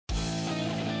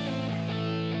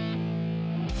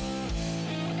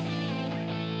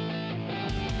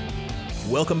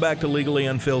Welcome back to Legally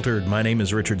Unfiltered. My name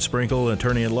is Richard Sprinkle,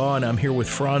 attorney at law, and I'm here with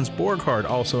Franz Borghardt,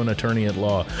 also an attorney at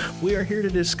law. We are here to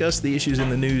discuss the issues in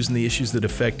the news and the issues that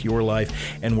affect your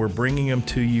life, and we're bringing them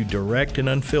to you direct and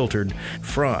unfiltered.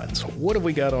 Franz, what have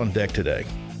we got on deck today?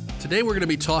 Today we're going to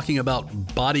be talking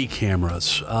about body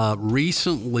cameras.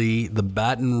 Recently, the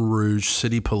Baton Rouge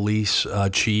City Police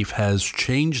chief has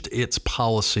changed its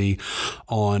policy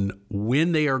on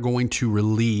when they are going to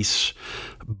release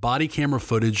body camera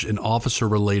footage in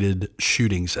officer-related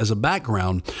shootings. As a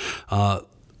background,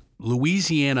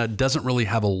 Louisiana doesn't really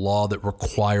have a law that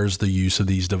requires the use of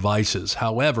these devices.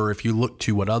 However, if you look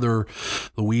to what other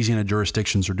Louisiana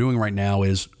jurisdictions are doing right now,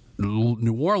 is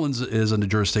New Orleans is in a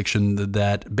jurisdiction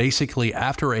that basically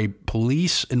after a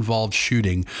police-involved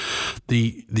shooting,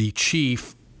 the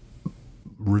chief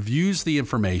reviews the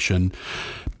information,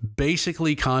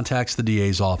 basically contacts the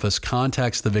DA's office,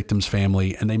 contacts the victim's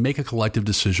family, and they make a collective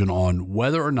decision on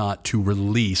whether or not to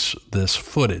release this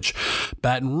footage.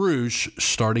 Baton Rouge,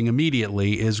 starting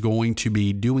immediately, is going to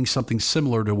be doing something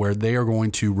similar to where they are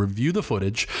going to review the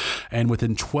footage, and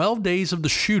within 12 days of the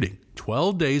shooting,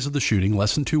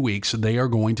 less than 2 weeks, they are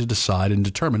going to decide and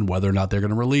determine whether or not they're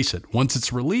going to release it. Once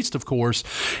it's released, of course,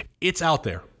 it's out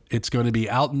there. It's going to be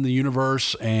out in the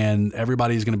universe, and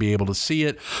everybody's going to be able to see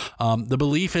it. The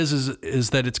belief is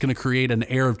that it's going to create an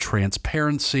air of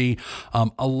transparency.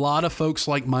 A lot of folks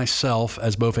like myself,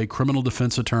 as both a criminal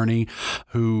defense attorney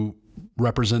who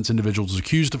represents individuals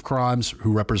accused of crimes,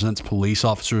 who represents police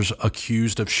officers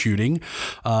accused of shooting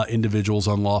individuals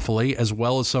unlawfully, as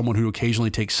well as someone who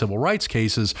occasionally takes civil rights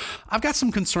cases, I've got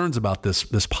some concerns about this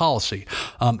policy.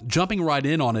 Jumping right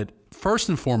in on it, first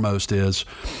and foremost is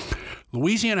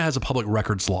Louisiana has a public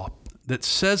records law that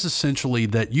says essentially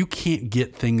that you can't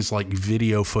get things like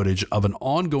video footage of an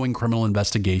ongoing criminal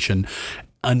investigation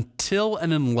until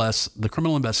and unless the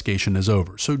criminal investigation is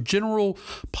over. So general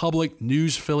public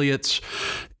news affiliates,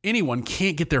 anyone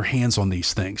can't get their hands on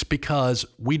these things because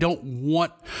we don't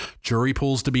want jury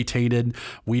pools to be tainted.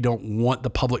 We don't want the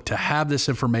public to have this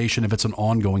information if it's an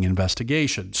ongoing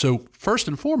investigation. So first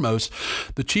and foremost,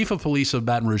 the chief of police of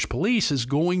Baton Rouge Police is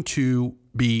going to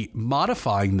be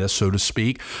modifying this, so to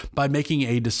speak, by making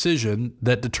a decision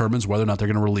that determines whether or not they're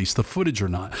going to release the footage or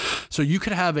not. So you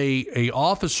could have a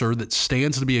officer that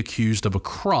stands to be accused of a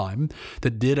crime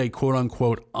that did a quote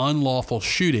unquote unlawful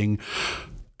shooting,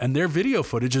 and their video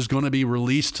footage is going to be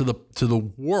released to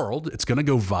the world. It's going to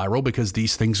go viral because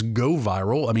these things go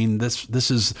viral. I mean, this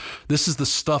is the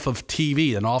stuff of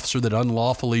TV. An officer that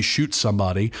unlawfully shoots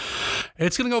somebody,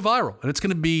 it's going to go viral, and it's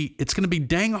going to be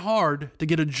dang hard to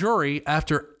get a jury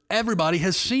after everybody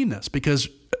has seen this, because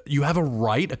you have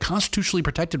a constitutionally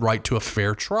protected right to a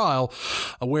fair trial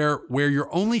where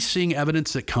you're only seeing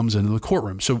evidence that comes into the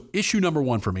courtroom. So issue number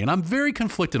one for me, and I'm very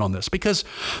conflicted on this because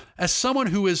as someone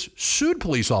who has sued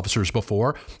police officers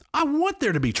before, I want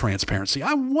there to be transparency.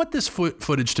 I want this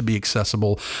footage to be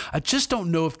accessible. I just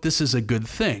don't know if this is a good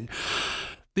thing.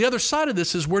 The other side of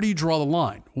this is, where do you draw the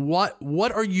line? What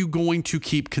are you going to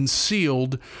keep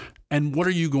concealed, and what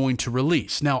are you going to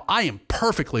release? Now, I am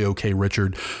perfectly okay,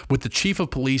 Richard, with the chief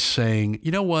of police saying,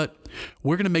 you know what,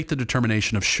 we're going to make the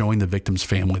determination of showing the victim's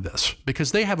family this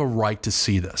because they have a right to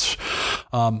see this.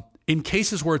 In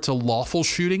cases where it's a lawful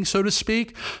shooting, so to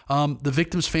speak, the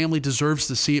victim's family deserves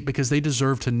to see it because they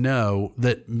deserve to know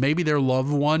that maybe their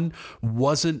loved one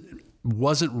wasn't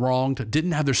wronged,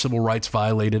 didn't have their civil rights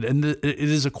violated, and it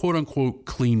is a quote unquote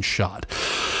clean shot.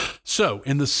 So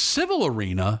in the civil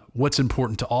arena, what's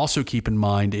important to also keep in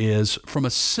mind is, from a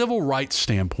civil rights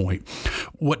standpoint,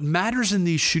 what matters in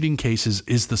these shooting cases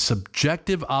is the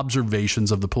subjective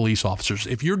observations of the police officers.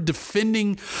 If you're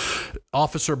defending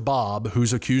Officer Bob,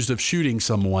 who's accused of shooting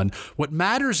someone, what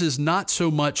matters is not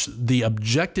so much the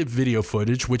objective video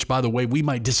footage, which, by the way, we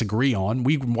might disagree on.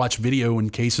 We watch video in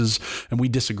cases and we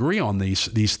disagree on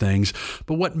these things.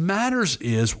 But what matters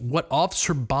is what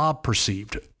Officer Bob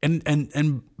perceived.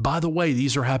 And by the way,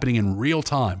 these are happening in real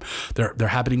time. They're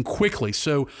happening quickly.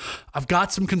 So I've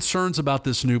got some concerns about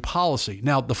this new policy.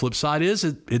 Now, the flip side is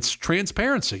it's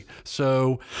transparency.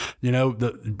 So,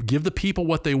 give the people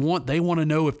what they want. They want to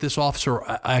know if this officer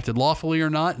acted lawfully or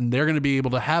not, and they're going to be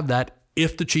able to have that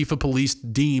if the chief of police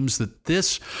deems that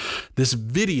this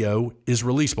video is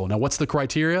releasable. Now, what's the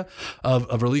criteria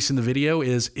of releasing the video?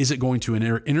 Is it going to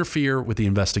interfere with the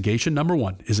investigation? Number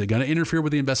one, is it going to interfere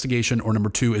with the investigation? Or number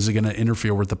two, is it going to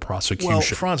interfere with the prosecution? Well,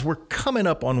 Franz, we're coming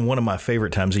up on one of my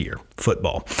favorite times of year,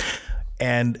 football.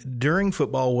 And during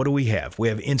football, what do we have? We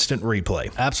have instant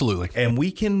replay. Absolutely. And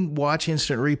we can watch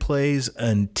instant replays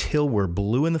until we're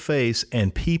blue in the face,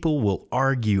 and people will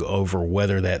argue over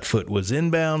whether that foot was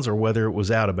inbounds or whether it was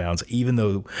out of bounds, even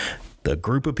though The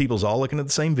group of people's all looking at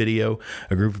the same video.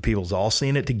 A group of people's all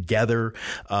seeing it together.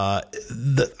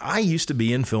 I used to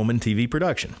be in film and TV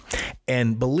production.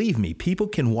 And believe me, people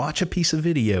can watch a piece of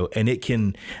video and it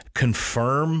can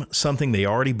confirm something they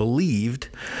already believed,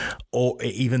 or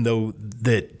even though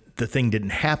that the thing didn't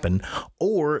happen,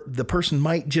 or the person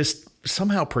might just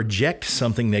somehow project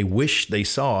something they wish they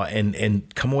saw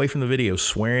and come away from the video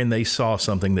swearing they saw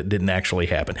something that didn't actually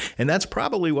happen. And that's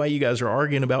probably why you guys are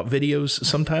arguing about videos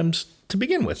sometimes to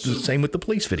begin with. The same with the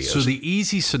police videos. So the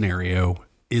easy scenario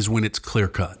is when it's clear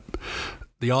cut.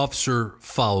 The officer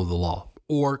followed the law.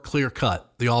 Or clear cut,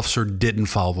 the officer didn't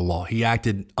follow the law. He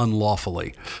acted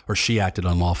unlawfully, or she acted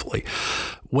unlawfully.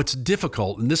 What's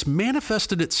difficult, and this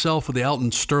manifested itself with the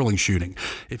Alton Sterling shooting.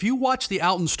 If you watch the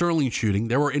Alton Sterling shooting,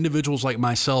 there were individuals like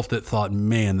myself that thought,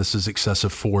 man, this is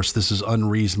excessive force. This is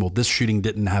unreasonable. This shooting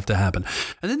didn't have to happen.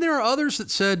 And then there are others that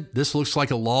said, this looks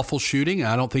like a lawful shooting.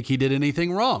 I don't think he did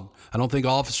anything wrong. I don't think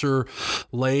Officer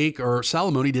Lake or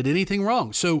Salamone did anything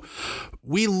wrong. So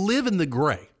we live in the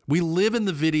gray. We live in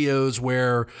the videos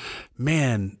where,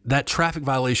 man, that traffic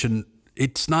violation,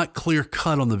 it's not clear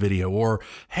cut on the video, or,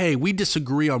 hey, we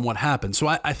disagree on what happened. So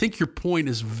I think your point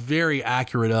is very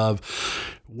accurate of,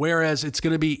 whereas it's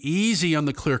going to be easy on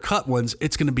the clear cut ones,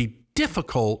 it's going to be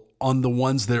difficult on the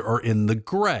ones that are in the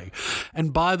gray.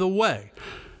 And by the way,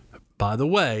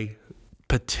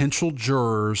 potential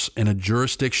jurors in a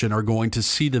jurisdiction are going to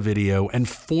see the video and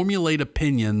formulate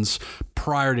opinions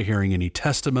prior to hearing any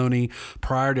testimony,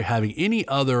 prior to having any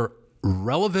other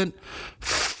relevant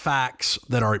facts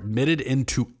that are admitted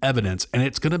into evidence. And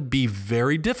it's going to be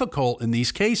very difficult in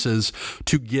these cases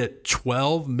to get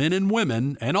 12 men and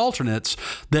women and alternates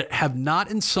that have not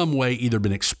in some way either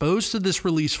been exposed to this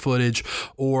release footage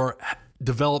or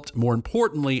developed, more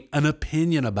importantly, an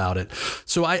opinion about it.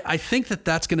 So I think that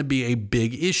that's going to be a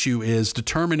big issue, is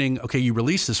determining, okay, you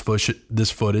release this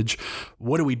footage,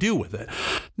 what do we do with it?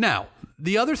 Now,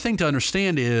 the other thing to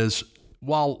understand is,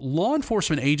 while law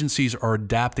enforcement agencies are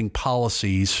adopting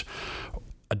policies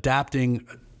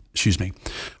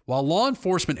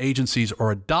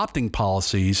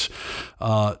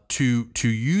to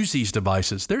use these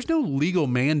devices, there's no legal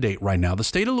mandate right now. The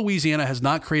state of Louisiana has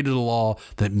not created a law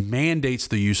that mandates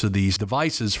the use of these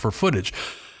devices for footage.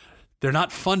 They're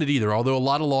not funded either, although a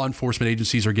lot of law enforcement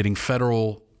agencies are getting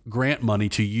federal grant money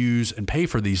to use and pay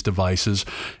for these devices.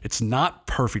 It's not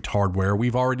perfect hardware.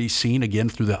 We've already seen, again,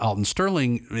 through the Alton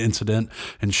Sterling incident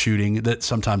and shooting, that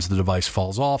sometimes the device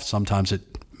falls off. Sometimes it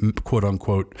quote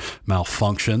unquote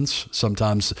malfunctions.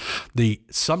 Sometimes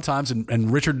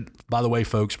and Richard, by the way,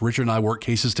 folks, Richard and I work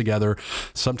cases together.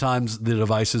 Sometimes the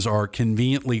devices are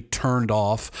conveniently turned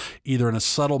off, either in a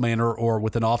subtle manner or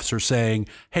with an officer saying,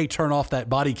 hey, turn off that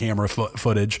body camera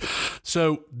footage.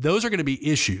 So those are going to be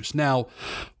issues. Now,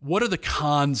 what are the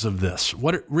cons of this?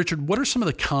 Richard, what are some of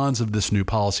the cons of this new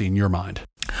policy in your mind?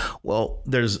 Well,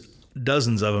 there's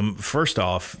dozens of them. First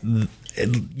off,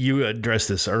 you addressed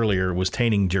this earlier, was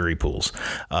tainting jury pools.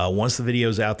 Once the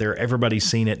video's out there, everybody's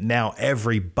seen it. Now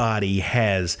everybody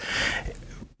has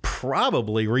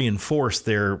probably reinforced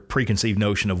their preconceived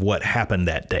notion of what happened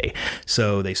that day.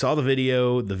 So they saw the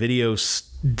video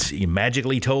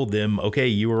magically told them, okay,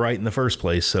 you were right in the first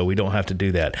place, so we don't have to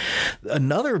do that.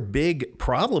 Another big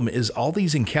problem is all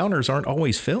these encounters aren't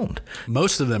always filmed.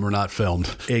 Most of them are not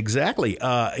filmed. Exactly.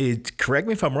 Correct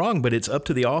me if I'm wrong, but it's up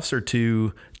to the officer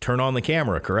to turn on the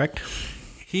camera, correct?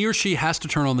 He or she has to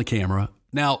turn on the camera.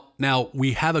 Now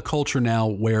we have a culture now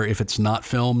where if it's not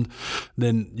filmed,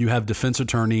 then you have defense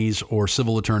attorneys or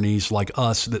civil attorneys like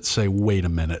us that say, wait a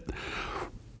minute.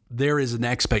 There is an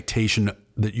expectation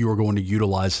that you are going to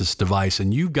utilize this device,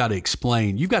 and you've got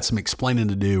some explaining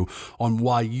to do on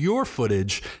why your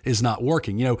footage is not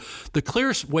working. You know, the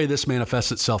clearest way this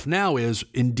manifests itself now is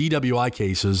in DWI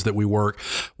cases that we work,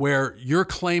 where you're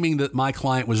claiming that my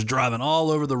client was driving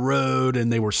all over the road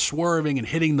and they were swerving and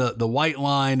hitting the white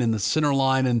line and the center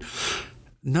line, and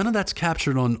none of that's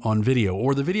captured on video,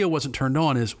 or the video wasn't turned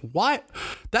on. Is why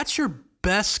that's your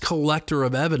best collector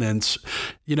of evidence,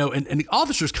 you know, and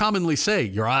officers commonly say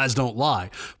your eyes don't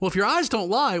lie. Well, if your eyes don't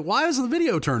lie, why is the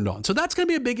video turned on? So that's going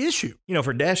to be a big issue. You know,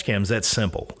 for dash cams, that's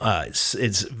simple.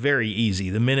 It's very easy.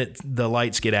 The minute the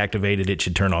lights get activated, it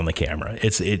should turn on the camera.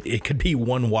 It could be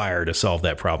one wire to solve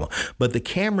that problem. But the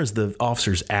cameras the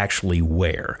officers actually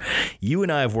wear. You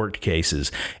and I have worked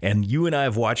cases, and you and I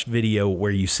have watched video where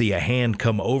you see a hand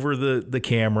come over the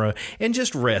camera and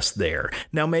just rest there.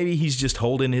 Now, maybe he's just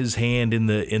holding his hand in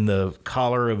the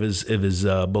collar of his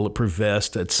bulletproof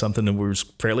vest. It's something that was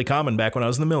fairly common back when I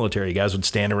was in the military. Guys would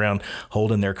stand around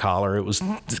holding their collar. It was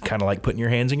kind of like putting your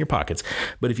hands in your pockets.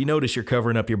 But if you notice, you're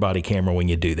covering up your body camera when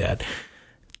you do that.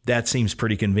 That seems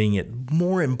pretty convenient.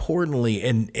 More importantly,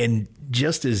 and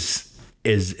just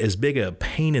as big a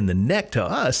pain in the neck to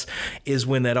us is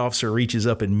when that officer reaches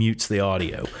up and mutes the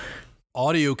audio.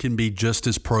 Audio can be just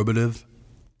as probative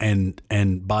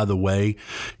and by the way,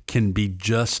 can be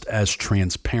just as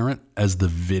transparent as the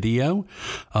video.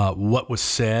 What was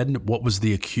said, what was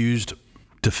the accused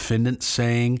defendant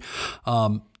saying,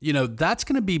 that's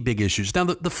going to be big issues. Now,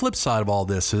 the flip side of all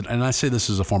this, and I say this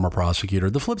as a former prosecutor,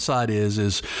 the flip side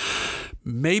is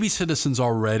maybe citizens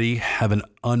already have an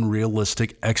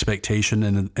unrealistic expectation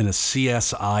in a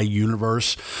CSI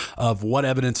universe of what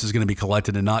evidence is going to be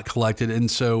collected and not collected.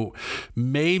 And so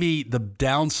maybe the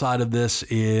downside of this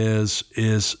is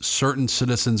certain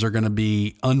citizens are going to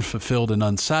be unfulfilled and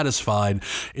unsatisfied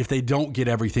if they don't get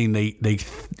everything they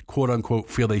quote unquote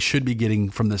feel they should be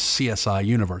getting from the CSI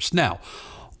universe. Now,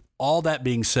 all that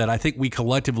being said, I think we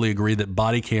collectively agree that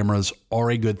body cameras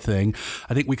are a good thing.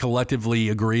 I think we collectively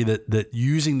agree that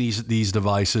using these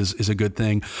devices is a good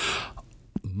thing.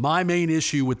 My main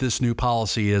issue with this new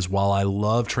policy is, while I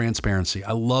love transparency,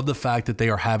 I love the fact that they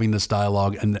are having this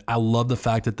dialogue, and I love the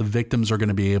fact that the victims are going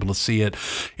to be able to see it,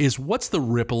 is what's the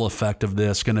ripple effect of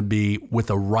this going to be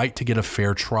with a right to get a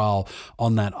fair trial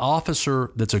on that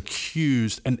officer that's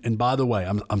accused? And by the way,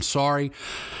 I'm sorry,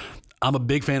 I'm a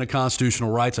big fan of constitutional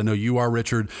rights. I know you are,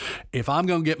 Richard. If I'm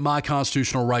going to get my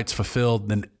constitutional rights fulfilled,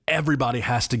 then everybody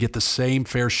has to get the same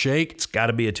fair shake. It's got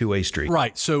to be a two-way street.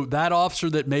 Right. So that officer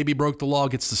that maybe broke the law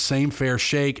gets the same fair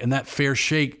shake, and that fair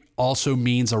shake also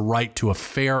means a right to a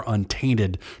fair,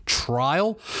 untainted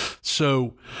trial.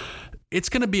 So it's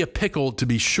going to be a pickle, to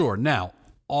be sure. Now,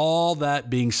 all that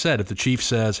being said, if the chief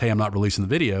says, hey, I'm not releasing the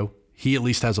video, he at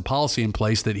least has a policy in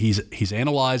place that he's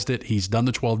analyzed it. He's done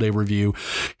the 12-day review.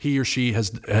 He or she has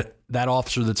that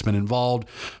officer that's been involved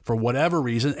for whatever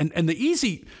reason. And the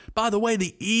easy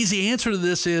answer to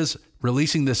this is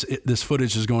releasing this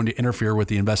footage is going to interfere with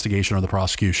the investigation or the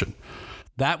prosecution.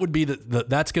 That would be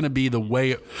that's going to be the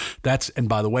way. And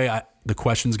by the way, the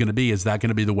question is going to be: is that going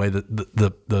to be the way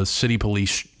that the city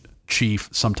police chief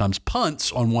sometimes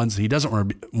punts on ones that he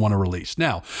doesn't want to release?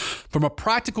 Now, from a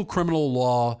practical criminal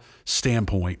law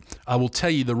standpoint, I will tell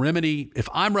you the remedy. If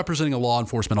I'm representing a law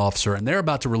enforcement officer and they're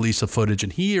about to release the footage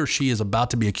and he or she is about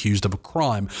to be accused of a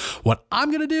crime, what I'm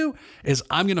going to do is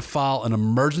I'm going to file an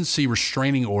emergency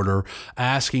restraining order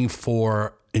asking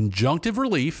for injunctive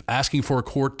relief, asking for a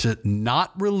court to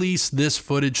not release this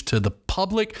footage to the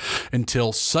public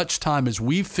until such time as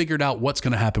we've figured out what's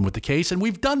going to happen with the case. And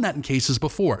we've done that in cases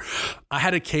before. I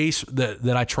had a case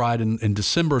that I tried in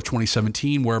December of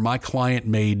 2017 where my client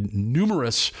made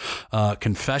numerous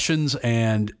confessions,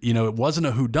 and it wasn't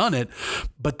a whodunit,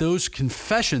 but those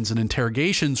confessions and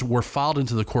interrogations were filed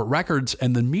into the court records,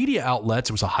 and the media outlets,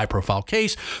 it was a high profile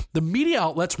case, the media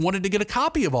outlets wanted to get a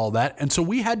copy of all that. And so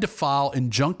we had to file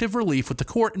injunctive relief with the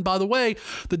court. And by the way,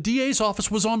 the DA's office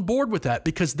was on board with that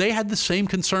because they had the same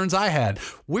concerns I had.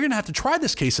 We're going to have to try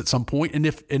this case at some point, and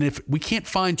if we can't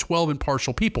find 12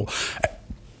 impartial people.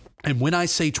 And when I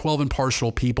say 12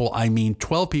 impartial people, I mean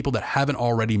 12 people that haven't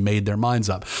already made their minds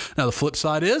up. Now, the flip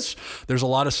side is there's a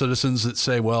lot of citizens that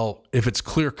say, well, if it's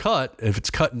clear cut, if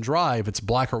it's cut and dry, if it's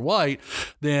black or white,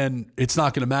 then it's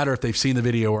not going to matter if they've seen the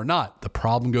video or not. The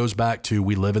problem goes back to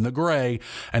we live in the gray.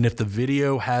 And if the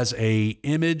video has a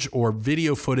image or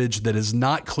video footage that is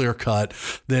not clear cut,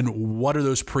 then what are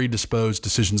those predisposed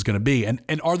decisions going to be? And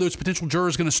are those potential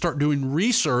jurors going to start doing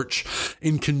research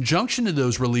in conjunction to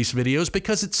those release videos?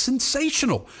 Because it's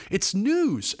sensational. It's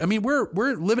news. I mean, we're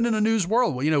living in a news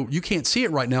world. Well, you can't see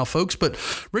it right now, folks, but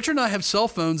Richard and I have cell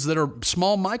phones that are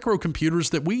small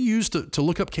microcomputers that we use to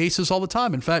look up cases all the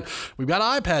time. In fact, we've got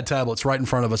iPad tablets right in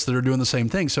front of us that are doing the same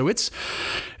thing. So it's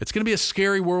going to be a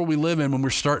scary world we live in when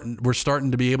we're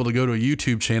starting to be able to go to a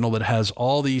YouTube channel that has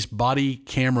all these body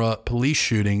camera police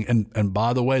shooting. And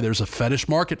by the way, there's a fetish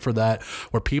market for that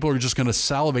where people are just going to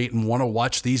salivate and want to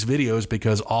watch these videos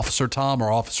because Officer Tom or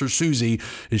Officer Susie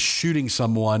is shooting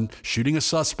a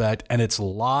suspect, and it's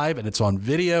live and it's on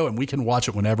video and we can watch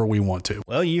it whenever we want to.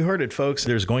 Well, you heard it, folks.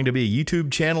 There's going to be a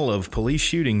YouTube channel of police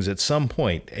shootings at some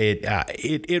point.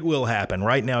 It will happen.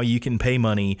 Right now, you can pay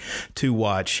money to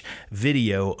watch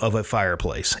video of a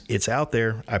fireplace. It's out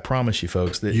there. I promise you,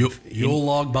 folks. That you'll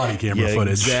log body camera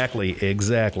footage.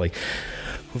 Exactly.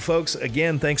 Well, folks,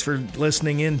 again, thanks for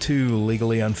listening in to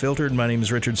Legally Unfiltered. My name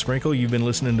is Richard Sprinkle. You've been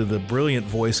listening to the brilliant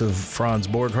voice of Franz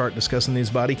Borghardt discussing these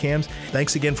body cams.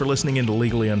 Thanks again for listening in to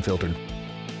Legally Unfiltered.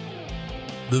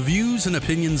 The views and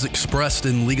opinions expressed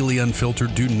in Legally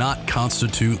Unfiltered do not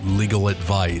constitute legal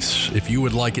advice. If you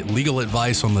would like legal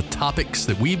advice on the topics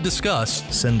that we've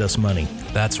discussed, send us money.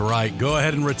 That's right. Go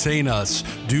ahead and retain us.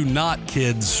 Do not,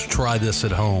 kids, try this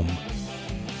at home.